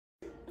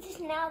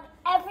Now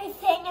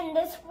everything in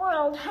this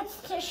world has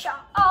to shut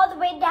all the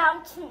way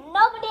down, so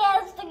nobody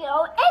has to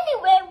go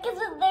anywhere because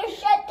they're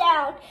shut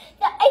down.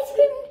 The ice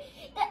cream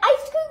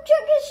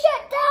truck is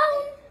shut down,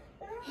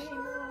 and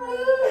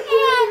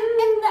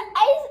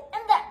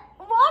the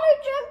water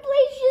truck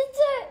place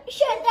is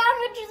shut down,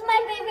 which is my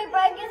favorite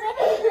part because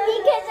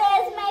it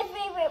has my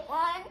favorite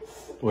one.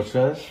 Which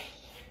does?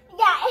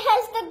 Yeah, it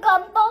has the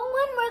gumball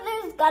one where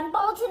there's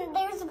gunballs and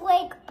there's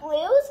like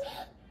blues.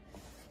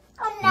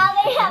 And now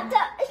they have to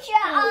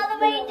shut all the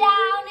way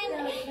down,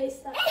 and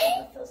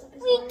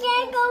we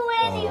can't go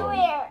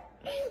anywhere.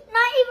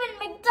 Not even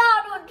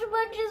McDonald's,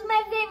 which is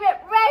my favorite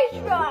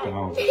restaurant.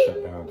 McDonald's is shut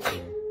down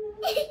too.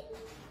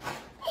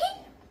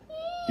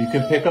 You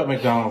can pick up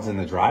McDonald's in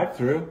the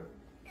drive-thru.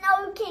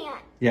 No, you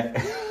can't. Yeah.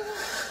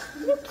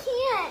 You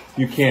can't.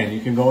 You can. You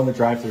can go in the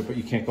drive-thru, but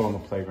you can't go on the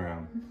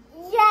playground.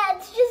 Yeah,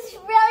 it's just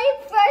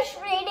really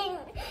frustrating.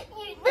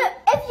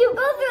 If you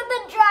go through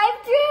the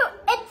drive-thru,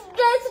 it's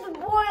just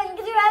boring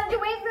because you have to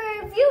wait for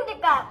your food to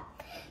come.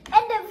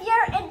 And if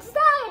you're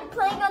inside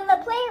playing on the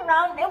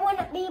playground, it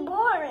wouldn't be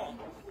boring.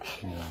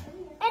 Yeah.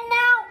 And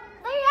now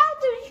they have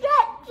to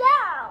shut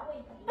down.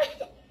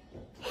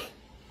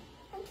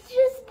 It's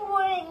just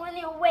boring when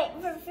you wait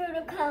for food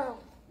to come.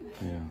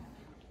 Yeah.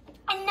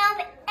 And now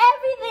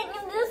everything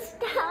in this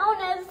town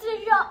has to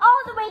shut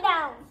all the way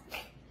down.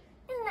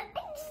 And I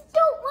just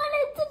don't want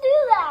it to do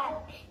that.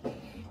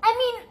 I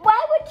mean, why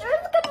would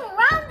germs come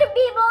around to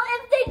people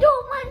if they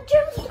don't want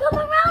germs to come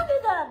around to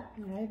them?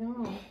 I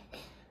know.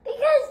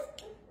 Because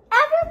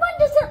everyone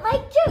doesn't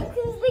like germs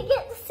because they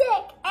get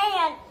sick,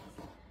 and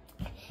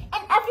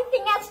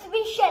everything has to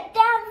be shut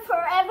down for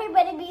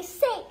everybody to be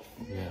safe.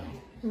 Yeah.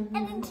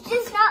 And it's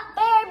just not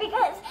fair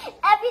because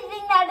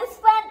everything that is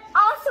fun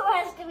also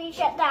has to be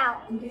shut down.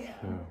 Yeah.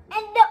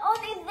 And the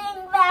only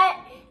thing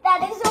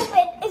that is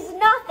open is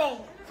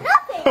nothing.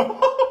 Nothing.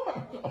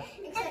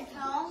 Except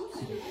homes,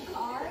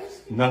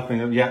 cars.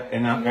 Nothing. Yeah,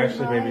 and now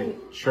actually, maybe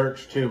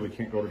church too. We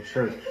can't go to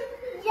church.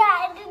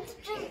 Yeah, and it's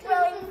just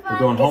really fun. We're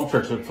doing home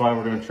church. That's why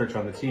we're doing church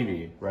on the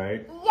TV,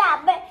 right?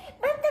 Yeah, but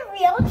the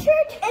real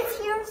church is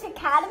Heroes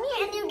Academy,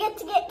 and you get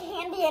to get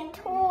candy and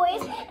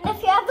toys. And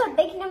if you have a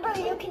big number,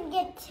 you can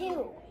get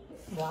 2.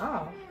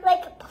 Wow.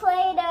 Like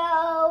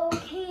Play-Doh,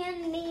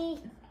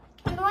 candy.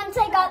 And once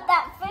I got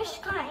that fish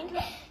kind,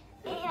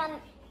 and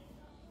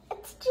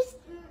it's just,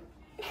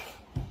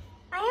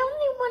 I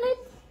only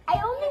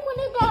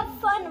wanted to have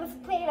fun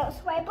with Play-Doh,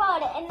 so I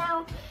bought it. And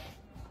now,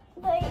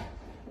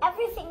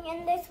 everything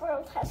in this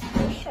world has to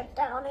be shut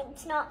down. And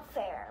it's not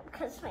fair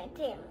because my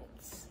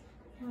parents.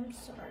 I'm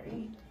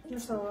sorry.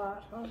 It's a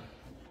lot, huh?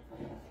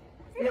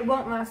 It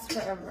won't last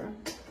forever.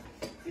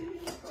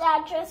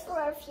 Yeah, just for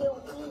a few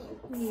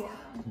weeks. Yeah.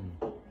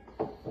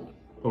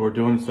 But we're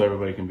doing it so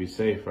everybody can be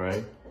safe,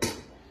 right?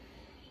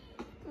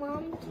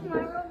 Mom,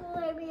 tomorrow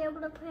will I be able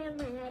to play on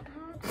my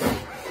iPad?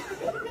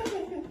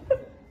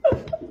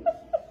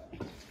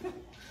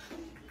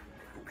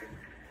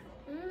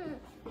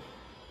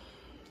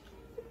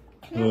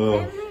 Can I play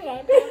on my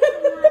iPad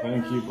tomorrow?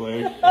 Thank you,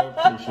 Blake. I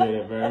appreciate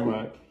it very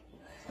much.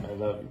 I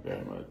love you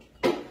very much.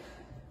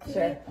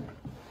 Sure.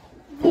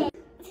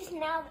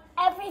 Now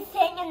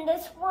everything in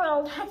this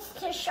world has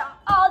to shut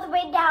all the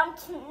way down,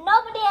 so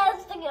nobody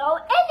has to go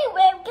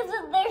anywhere because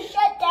they're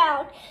shut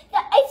down. The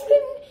ice